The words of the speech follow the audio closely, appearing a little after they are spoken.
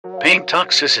Paint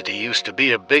toxicity used to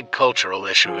be a big cultural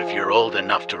issue if you're old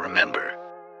enough to remember.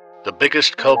 The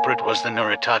biggest culprit was the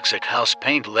neurotoxic house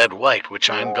paint lead white,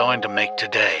 which I'm going to make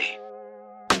today.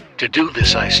 To do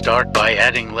this, I start by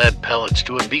adding lead pellets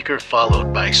to a beaker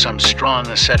followed by some strong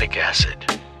acetic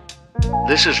acid.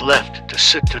 This is left to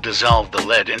sit to dissolve the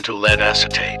lead into lead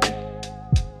acetate.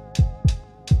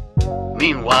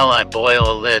 Meanwhile, I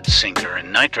boil a lead sinker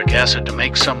in nitric acid to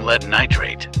make some lead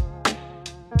nitrate.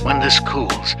 When this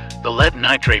cools, the lead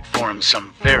nitrate forms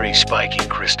some very spiky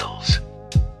crystals.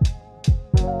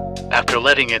 After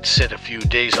letting it sit a few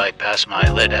days, I pass my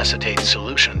lead acetate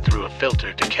solution through a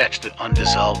filter to catch the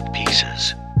undissolved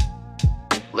pieces.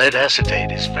 Lead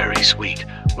acetate is very sweet,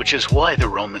 which is why the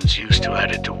Romans used to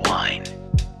add it to wine.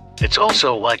 It's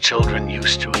also why children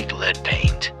used to eat lead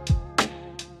paint.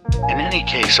 In any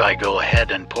case, I go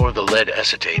ahead and pour the lead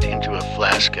acetate into a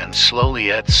flask and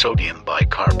slowly add sodium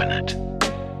bicarbonate.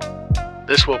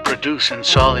 This will produce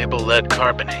insoluble lead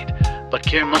carbonate, but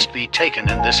care must be taken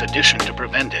in this addition to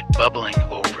prevent it bubbling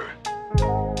over.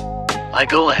 I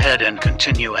go ahead and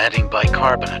continue adding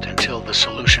bicarbonate until the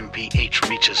solution pH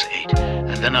reaches 8,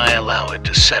 and then I allow it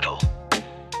to settle.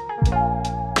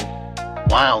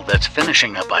 While that's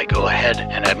finishing up, I go ahead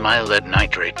and add my lead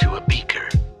nitrate to a beaker.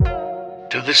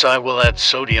 To this I will add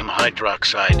sodium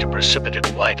hydroxide to precipitate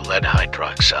white lead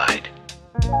hydroxide.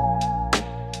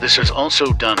 This is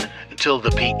also done until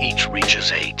the pH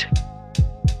reaches 8.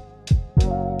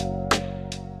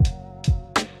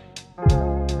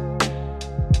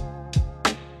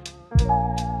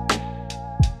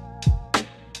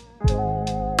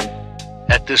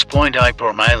 At this point, I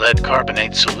pour my lead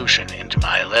carbonate solution into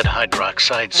my lead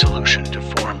hydroxide solution to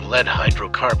form lead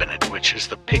hydrocarbonate, which is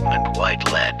the pigment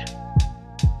white lead.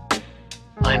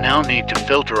 I now need to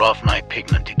filter off my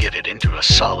pigment to get it into a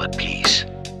solid piece.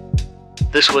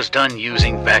 This was done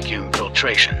using vacuum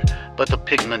filtration, but the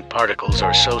pigment particles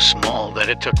are so small that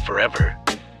it took forever.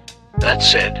 That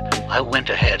said, I went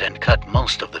ahead and cut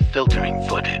most of the filtering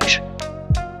footage.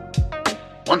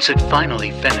 Once it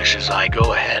finally finishes, I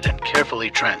go ahead and carefully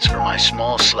transfer my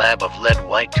small slab of lead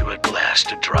white to a glass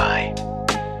to dry.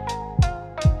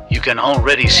 You can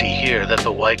already see here that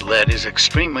the white lead is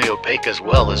extremely opaque as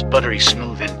well as buttery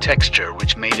smooth in texture,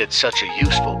 which made it such a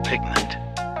useful pigment.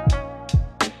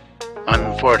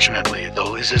 Unfortunately,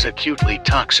 though, it is acutely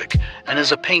toxic, and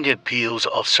as a paint it peels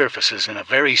off surfaces in a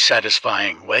very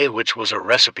satisfying way, which was a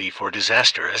recipe for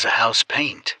disaster as a house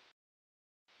paint.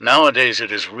 Nowadays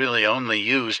it is really only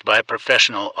used by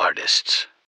professional artists.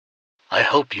 I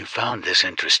hope you found this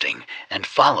interesting, and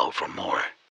follow for more.